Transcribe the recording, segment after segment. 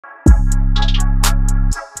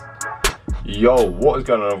Yo, what is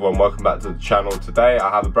going on everyone? Welcome back to the channel. Today I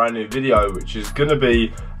have a brand new video which is going to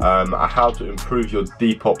be how to improve your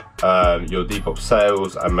Depop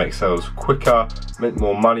sales and make sales quicker, make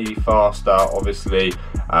more money faster, obviously,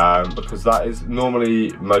 because that is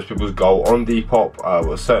normally most people's goal on Depop.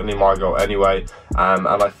 Well, certainly my goal anyway, and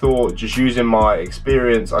I thought just using my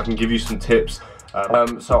experience I can give you some tips.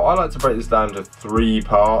 So I like to break this down to 3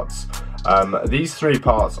 parts. These 3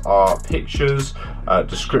 parts are pictures,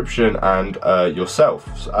 description and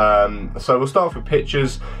yourself. So we'll start off with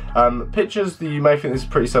pictures. Pictures, you may think this is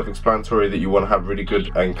pretty self-explanatory that you want to have really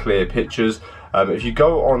good and clear pictures. If you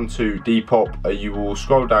go on to Depop, you will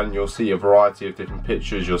scroll down and you'll see a variety of different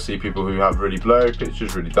pictures. You'll see people who have really blurry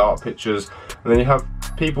pictures, really dark pictures, and then you have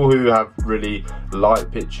people who have really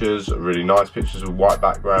light pictures, really nice pictures with white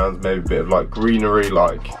backgrounds, maybe a bit of like greenery,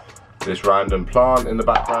 like this random plant in the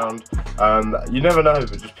background. You never know,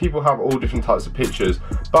 but just people have all different types of pictures.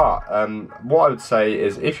 But what I would say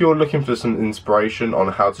is, if you're looking for some inspiration on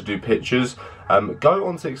how to do pictures, go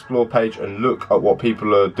onto the Explore page and look at what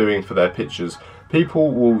people are doing for their pictures.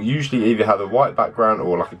 People will usually either have a white background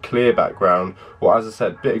or like a clear background, or as I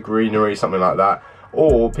said, a bit of greenery, something like that,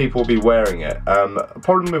 or people will be wearing it.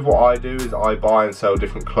 Problem with what I do is I buy and sell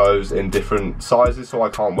different clothes in different sizes, so I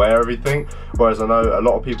can't wear everything, whereas I know a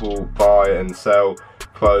lot of people buy and sell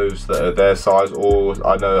clothes that are their size, or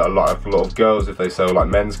I know a lot of girls, if they sell like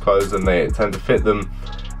men's clothes, and they tend to fit them.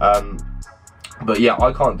 But yeah,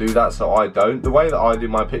 I can't do that, so I don't. The way that I do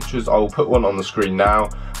my pictures, I will put one on the screen now.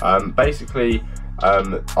 Basically, I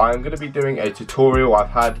am going to be doing a tutorial. I've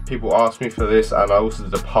had people ask me for this, and I also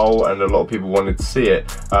did a poll and a lot of people wanted to see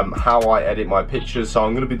it, how I edit my pictures. So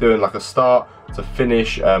I'm going to be doing like a start to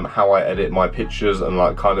finish, how I edit my pictures, and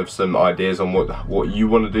like kind of some ideas on what you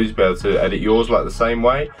want to do to be able to edit yours like the same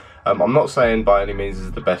way. I'm not saying by any means this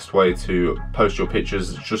is the best way to post your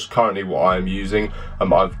pictures, it's just currently what I'm using.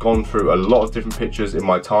 I've gone through a lot of different pictures in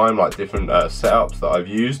my time, like different setups that I've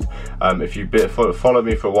used. If you've followed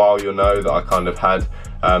me for a while, you'll know that I kind of had,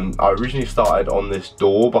 I originally started on this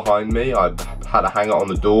door behind me. I had a hanger on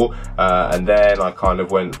the door, and then I kind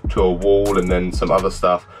of went to a wall and then some other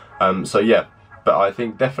stuff. So yeah, but I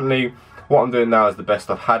think definitely what I'm doing now is the best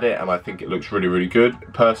I've had it, and I think it looks really, really good,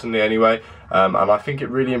 personally anyway. And I think it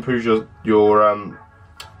really improves your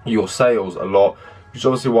sales a lot, which is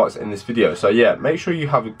obviously what's in this video. So yeah, make sure you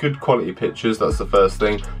have a good quality pictures. That's the first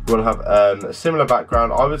thing. You want to have a similar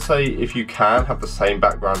background. I would say, if you can, have the same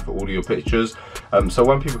background for all of your pictures. So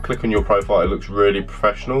when people click on your profile, it looks really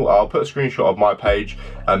professional. I'll put a screenshot of my page.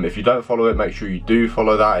 If you don't follow it, make sure you do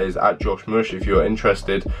follow that. It is at Josh Mush if you're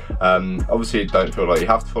interested. Obviously, don't feel like you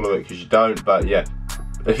have to follow it because you don't, but yeah,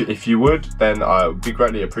 if you would, then I would be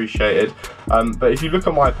greatly appreciated. But if you look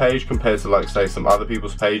at my page compared to, like, say, some other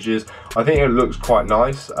people's pages, I think it looks quite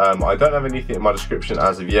nice. I don't have anything in my description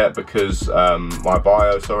as of yet, because my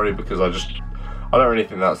bio, sorry, because I don't really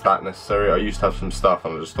think that's that necessary. I used to have some stuff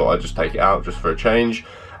and I just thought I'd just take it out just for a change.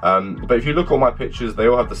 But if you look at my pictures, they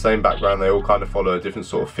all have the same background, they all kind of follow a different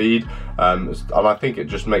sort of feed, and I think it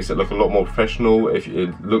just makes it look a lot more professional. If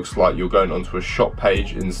it looks like you're going onto a shop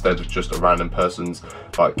page instead of just a random person's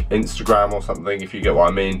like Instagram or something, if you get what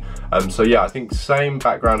I mean. So yeah, I think same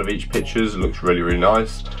background of each pictures looks really, really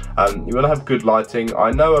nice. You want to have good lighting.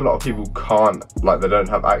 I know a lot of people can't, like, they don't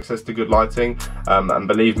have access to good lighting, and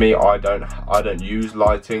believe me, I don't use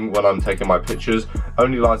lighting when I'm taking my pictures.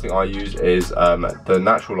 Only lighting I use is the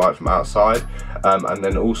natural light from outside, and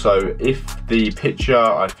then also if the picture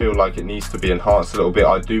I feel like it needs to be enhanced a little bit,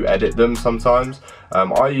 I do edit them sometimes.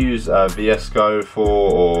 I use VSCO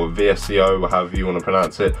or VSCO, however you want to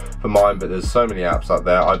pronounce it, for mine, but there's so many apps out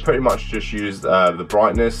there. I pretty much just use the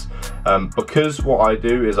brightness, because what I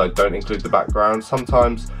do is I don't include the background.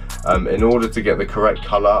 Sometimes in order to get the correct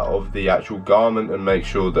color of the actual garment and make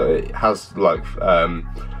sure that it has like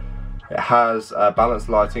it has balanced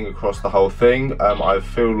lighting across the whole thing, I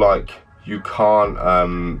feel like you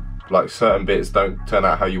can't, like, certain bits don't turn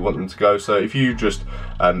out how you want them to go. So if you just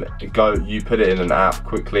you put it in an app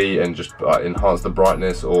quickly and just enhance the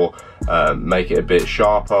brightness, or make it a bit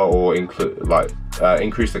sharper, or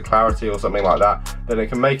increase the clarity or something like that, then it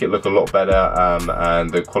can make it look a lot better, and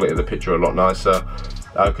the quality of the picture a lot nicer.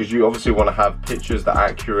 Because you obviously want to have pictures that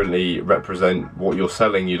accurately represent what you're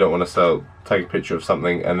selling. You don't want to take a picture of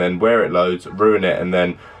something and then where it loads, ruin it, and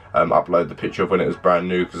then upload the picture of when it was brand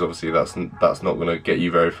new, because obviously that's not going to get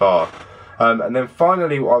you very far. And then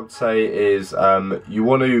finally, what I would say is, you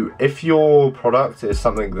want to, if your product is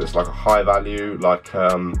something that's like a high value, like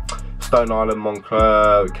Stone Island,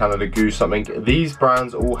 Moncler, Canada Goose, something, these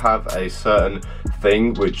brands all have a certain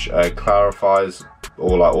thing which clarifies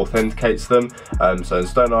or like authenticates them. So in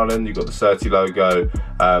Stone Island you've got the Certi logo.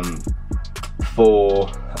 For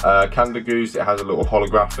Canada Goose it has a little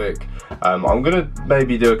holographic. I'm gonna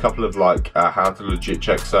maybe do a couple of like how to legit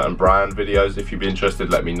check certain brand videos. If you'd be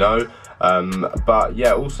interested, let me know. But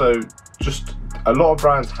yeah, also just a lot of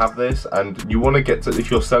brands have this, and you want to get to, if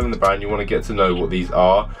you're selling the brand, you want to get to know what these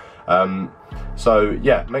are. So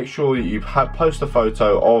yeah, make sure you post a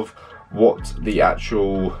photo of what the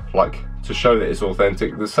actual, like, to show that it's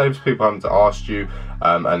authentic. This saves people having to ask you,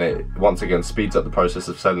 and it once again speeds up the process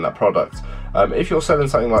of selling that product. If you're selling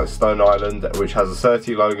something like Stone Island, which has a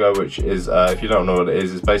Certi logo, which is, if you don't know what it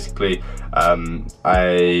is, it's basically I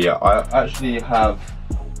actually have,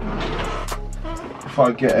 if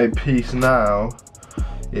I get a piece now,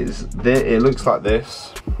 it looks like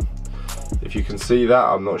this. If you can see that,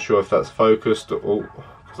 I'm not sure if that's focused or,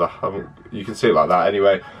 because I haven't, you can see it like that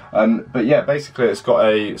anyway. But yeah, basically it's got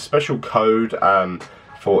a special code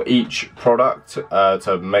for each product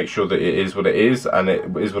to make sure that it is what it is, and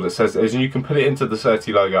it is what it says it is, and you can put it into the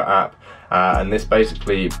Certi logo app, and this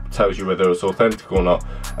basically tells you whether it's authentic or not.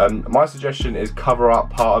 My suggestion is cover up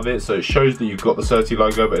part of it so it shows that you've got the Certi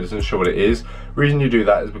logo but it doesn't show what it is. The reason you do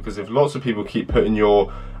that is because if lots of people keep putting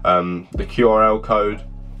your the QRL code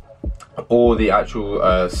or the actual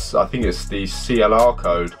I think it's the CLR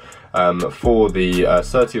code for the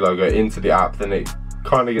Certi logo into the app, then it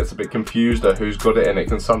kind of gets a bit confused at who's got it, and it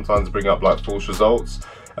can sometimes bring up like false results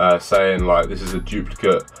saying like this is a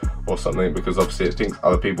duplicate or something, because obviously it thinks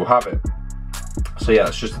other people have it. So yeah,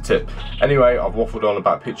 that's just a tip. Anyway, I've waffled on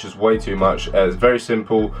about pictures way too much. It's very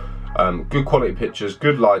simple. Good quality pictures,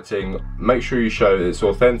 good lighting, make sure you show that it's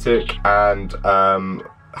authentic, and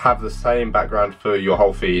have the same background for your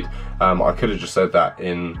whole feed. I could have just said that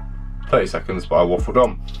in 30 seconds, but I waffled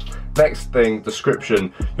on. Next thing,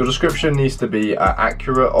 description. Your description needs to be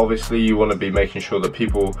accurate. Obviously you want to be making sure that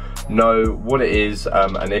people know what it is,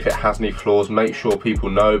 and if it has any flaws, make sure people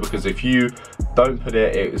know, because if you don't put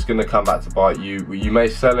it, it's going to come back to bite you. You may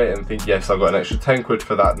sell it and think, yes, I got an extra 10 quid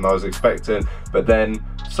for that than I was expecting, but then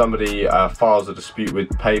somebody files a dispute with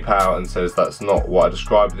PayPal and says that's not what I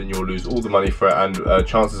described, then you'll lose all the money for it, and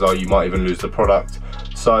chances are you might even lose the product.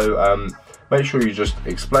 So make sure you just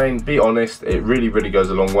explain, be honest. It really, really goes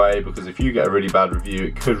a long way, because if you get a really bad review,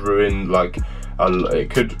 it could ruin, like, it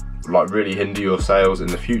could like really hinder your sales in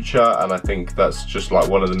the future, and I think that's just like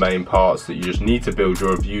one of the main parts that you just need to build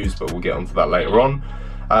your reviews, but we'll get onto that later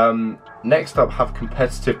on. Next up, have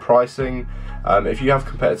competitive pricing. If you have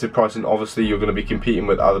competitive pricing, obviously you're going to be competing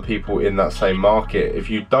with other people in that same market. If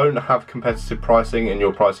you don't have competitive pricing and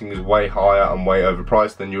your pricing is way higher and way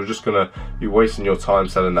overpriced, then you're just going to be wasting your time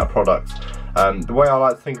selling that product. The way I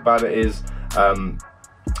like to think about it is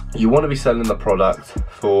you want to be selling the product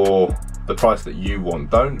for the price that you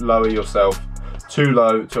want. Don't lower yourself too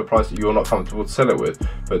low to a price that you're not comfortable to sell it with,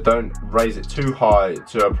 but don't raise it too high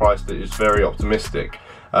to a price that is very optimistic.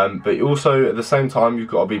 But also at the same time, you've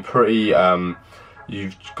got to be pretty,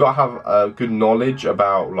 you've got to have a good knowledge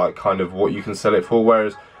about like kind of what you can sell it for.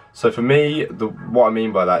 Whereas, so for me, what I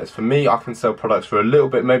mean by that is, for me, I can sell products for a little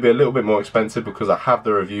bit, maybe a little bit more expensive, because I have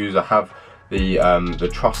the reviews, I have the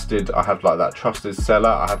trusted, I have like that trusted seller,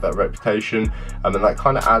 I have that reputation, and then that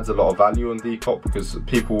kind of adds a lot of value on Depop, because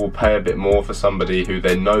people will pay a bit more for somebody who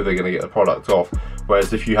they know they're going to get the product off.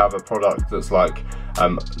 Whereas if you have a product that's like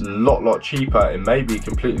lot cheaper, it may be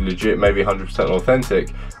completely legit, maybe 100% authentic,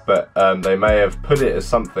 but they may have put it as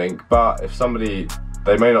something, but if somebody,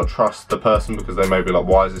 they may not trust the person, because they may be like,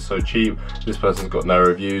 why is this so cheap? This person's got no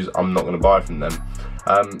reviews, I'm not going to buy from them.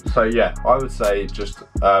 So yeah, I would say just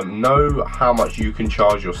know how much you can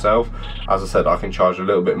charge yourself. As I said, I can charge a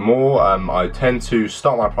little bit more. I tend to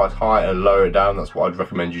start my price high and lower it down. That's what I'd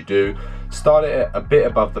recommend you do. Start it a bit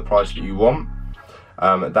above the price that you want.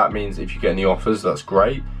 That means if you get any offers, that's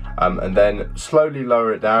great. And then slowly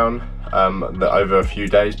lower it down over a few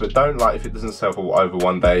days, but don't, like, if it doesn't sell for over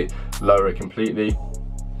one day, lower it completely.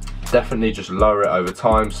 Definitely just lower it over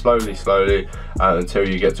time, slowly until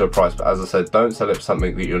you get to a price. But as I said, don't sell it for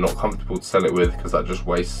something that you're not comfortable to sell it with, because that just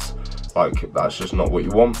wastes, like, that's just not what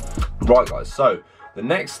you want. Right guys, so the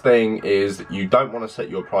next thing is you don't want to set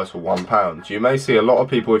your price for £1. You may see a lot of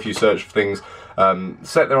people, if you search for things,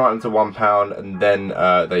 set their item to £1 and then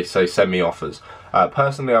they say send me offers.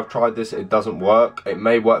 Personally, I've tried this, it doesn't work. It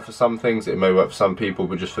may work for some things, it may work for some people,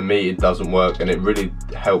 but just for me it doesn't work, and it really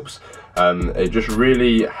helps. It just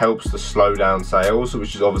really helps to slow down sales,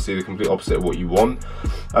 which is obviously the complete opposite of what you want.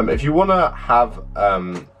 If you want to have,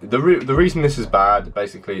 the reason this is bad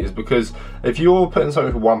basically is because if you're putting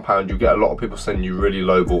something for £1, you get a lot of people sending you really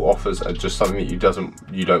lowball offers at just something that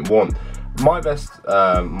you don't want. my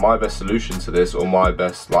best solution to this, or my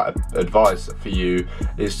best like advice for you,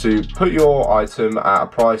 is to put your item at a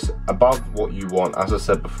price above what you want. As I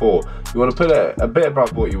said before, you want to put it a bit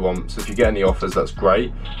above what you want, so if you get any offers, that's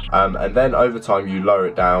great, and then over time you lower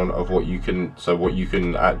it down of what you can, so what you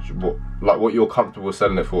can actually, what you're comfortable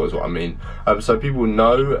selling it for is what I mean. So people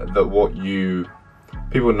know that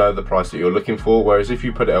people know the price that you're looking for, whereas if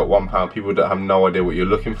you put it at £1, people don't have no idea what you're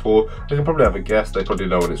looking for. They can probably have a guess, they probably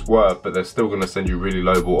know what it's worth, but they're still going to send you really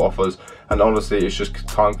lowball offers, and honestly it's just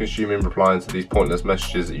time consuming replying to these pointless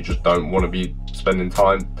messages that you just don't want to be spending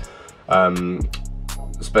time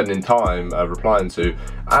replying to.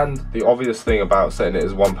 And the obvious thing about setting it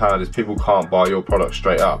as £1 is people can't buy your product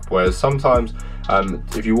straight up, whereas sometimes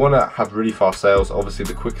if you want to have really fast sales, obviously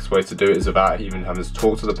the quickest way to do it is without even having to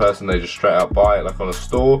talk to the person. They just straight up buy it, like on a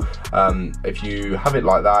store. If you have it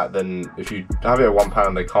like that, then if you have it at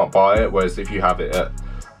 £1, they can't buy it, whereas if you have it at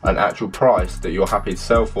an actual price that you're happy to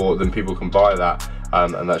sell for, then people can buy that,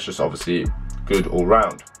 and that's just obviously good all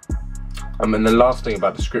round. And the last thing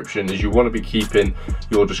about description is you want to be keeping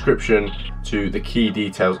your description to the key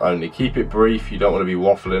details only. Keep it brief. You don't want to be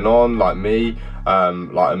waffling on like me,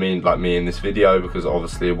 like me in this video, because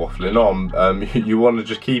obviously I'm waffling on. You want to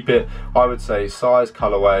just keep it, I would say, size,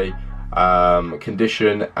 colorway,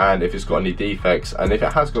 condition, and if it's got any defects. And if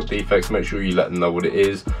it has got defects, make sure you let them know what it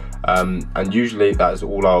is. And usually that is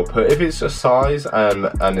all I'll put. If it's a size and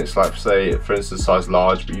it's like, say for instance size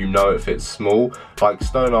large, but you know it fits small, like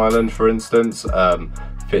Stone Island for instance,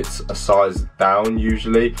 fits a size down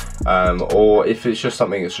usually, or if it's just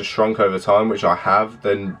something that's just shrunk over time, which I have,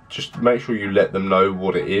 then just make sure you let them know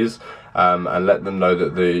what it is, and let them know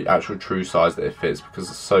that the actual true size that it fits,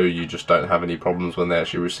 because so you just don't have any problems when they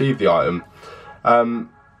actually receive the item.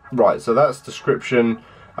 Right, so that's description.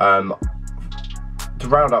 To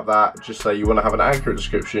round up that, just say you want to have an accurate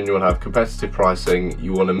description, you want to have competitive pricing,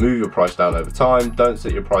 you want to move your price down over time, don't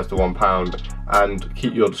set your price to £1, and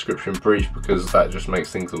keep your description brief, because that just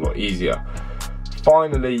makes things a lot easier.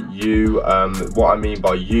 Finally, you, what I mean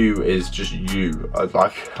by you is just you. I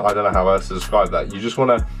don't know how else to describe that. You just want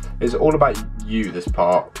to, it's all about you, this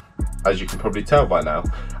part, as you can probably tell by now.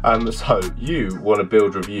 So you want to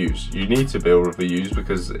build reviews. You need to build reviews,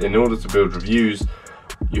 because in order to build reviews,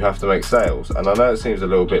 you have to make sales. And I know it seems a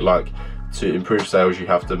little bit like to improve sales you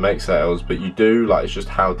have to make sales, but you do. Like, it's just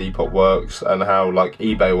how Depop works and how like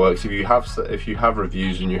eBay works. If you have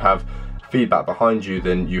reviews and you have feedback behind you,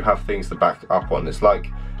 then you have things to back up on. It's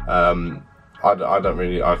like I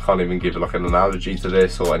can't even give like an analogy to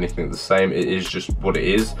this or anything the same. It is just what it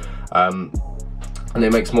is. And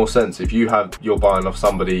it makes more sense. If you're buying off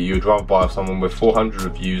somebody, you'd rather buy off someone with 400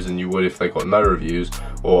 reviews than you would if they got no reviews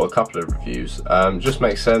or a couple of reviews. Just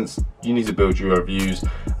makes sense. You need to build your reviews.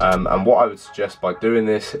 And what I would suggest by doing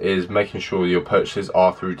this is making sure your purchases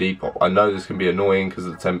are through Depop. I know this can be annoying because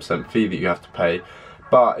of the 10% fee that you have to pay,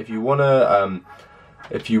 but if you want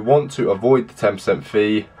to avoid the 10%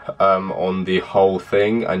 fee on the whole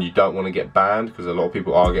thing, and you don't want to get banned, because a lot of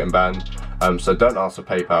people are getting banned, so don't ask for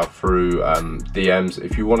PayPal through DMs.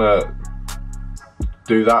 If you want to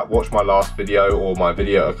do that, watch my last video or my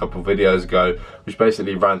video a couple of videos ago, which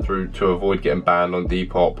basically ran through to avoid getting banned on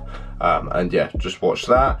Depop, and yeah, just watch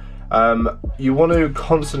that. You want to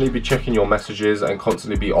constantly be checking your messages and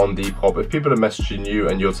constantly be on Depop. If people are messaging you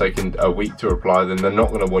and you're taking a week to reply, then they're not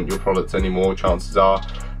going to want your product anymore. Chances are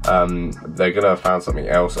they're going to have found something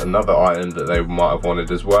else, another item that they might have wanted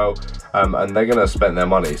as well, and they're going to spend their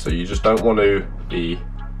money. So you just don't want to be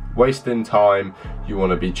wasting time. You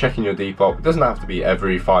want to be checking your Depop. It doesn't have to be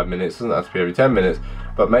every 5 minutes, it doesn't have to be every 10 minutes,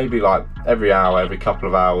 but maybe like every hour, every couple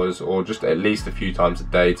of hours, or just at least a few times a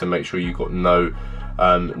day, to make sure you've got no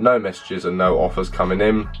messages and no offers coming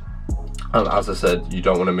in. And as I said, you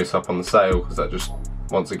don't want to miss up on the sale, because that just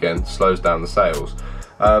once again slows down the sales.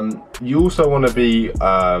 You also want to be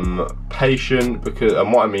patient, because,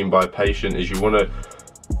 and what I mean by patient is you want to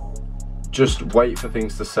just wait for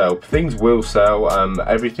things to sell. Things will sell.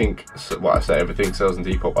 Everything, well, I say everything sells in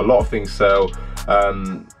Depop. A lot of things sell,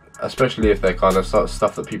 especially if they're kind of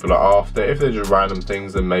stuff that people are after. If they're just random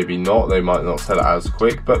things, then maybe not. They might not sell it as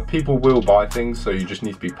quick, but people will buy things, so you just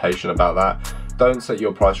need to be patient about that. Don't set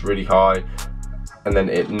your price really high and then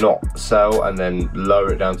it not sell, and then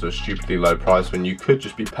lower it down to a stupidly low price, when you could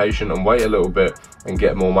just be patient and wait a little bit and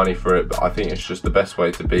get more money for it. But I think it's just the best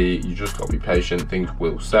way to be. You just got to be patient. Things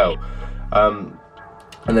will sell. And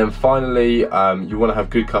then finally, you want to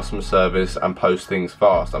have good customer service and post things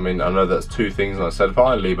fast. I mean, I know that's two things, and I said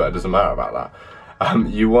finally, but it doesn't matter about that.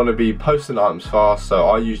 You want to be posting items fast, so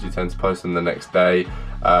I usually tend to post them the next day.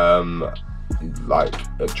 like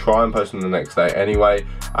try and post them the next day anyway.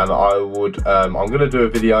 And I would I'm gonna do a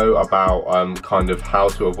video about kind of how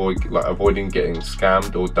to avoiding getting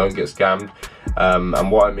scammed or don't get scammed.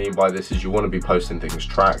 And what I mean by this is you want to be posting things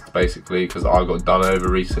tracked, basically, because I got done over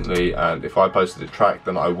recently, and if I posted it tracked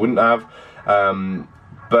then I wouldn't have.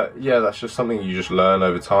 But yeah, that's just something you just learn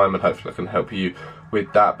over time, and hopefully I can help you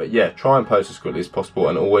with that. But yeah, try and post as quickly as possible,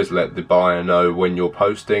 and always let the buyer know when you're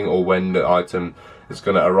posting or when the item is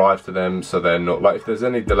going to arrive to them, so they're not, like, if there's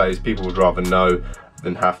any delays, people would rather know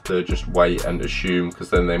than have to just wait and assume, because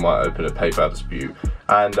then they might open a PayPal dispute.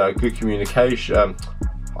 And good communication,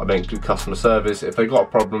 I mean good customer service. If they got a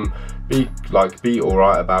problem, be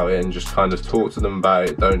alright about it and just kind of talk to them about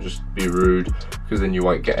it. Don't just be rude, because then you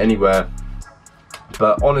won't get anywhere.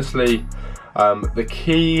 But honestly, the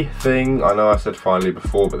key thing, I know I said finally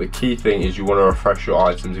before, but the key thing is you want to refresh your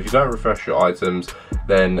items. If you don't refresh your items,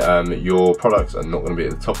 then your products are not going to be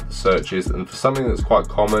at the top of the searches. And for something that's quite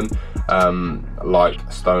common,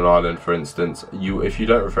 like Stone Island for instance, if you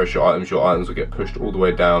don't refresh your items will get pushed all the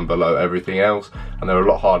way down below everything else, and they're a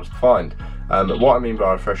lot harder to find. What I mean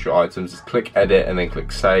by refresh your items is click edit and then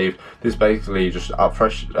click save. This basically just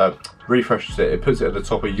refreshes it. It puts it at the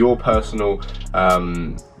top of your personal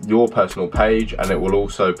page, and it will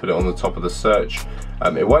also put it on the top of the search.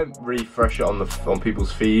 It won't refresh it on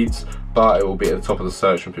people's feeds, but it will be at the top of the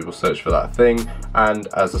search when people search for that thing. And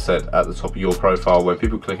as I said, at the top of your profile, when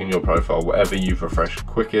people click on your profile, whatever you've refreshed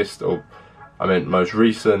quickest, or I meant most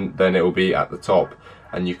recent, then it will be at the top,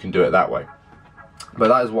 and you can do it that way. But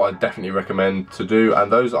that is what I definitely recommend to do, and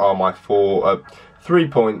those are my 3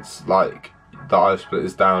 points, like, that I've split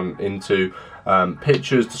this down into.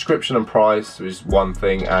 Pictures, description and price is one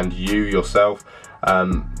thing, and you yourself.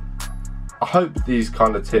 I hope these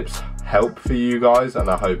kind of tips help for you guys, and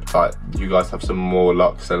I hope that you guys have some more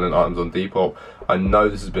luck selling items on Depop. I know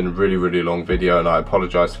this has been a really long video, and I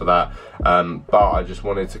apologize for that, but I just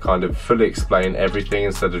wanted to kind of fully explain everything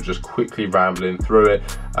instead of just quickly rambling through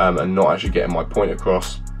it and not actually getting my point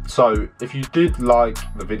across. So if you did like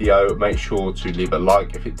the video, make sure to leave a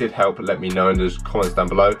like. If it did help, let me know in the comments down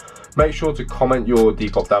below. Make sure to comment your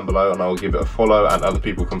Depop down below, and I will give it a follow, and other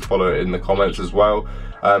people can follow it in the comments as well.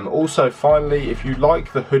 Also, finally, if you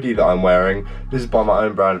like the hoodie that I'm wearing, this is by my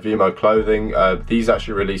own brand, Vimo Clothing. These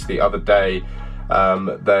actually released the other day.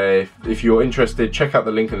 If you're interested, check out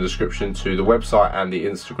the link in the description to the website and the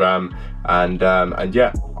Instagram. And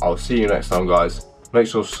yeah, I'll see you next time, guys. Make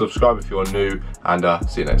sure to subscribe if you're new, and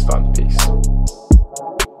see you next time. Peace.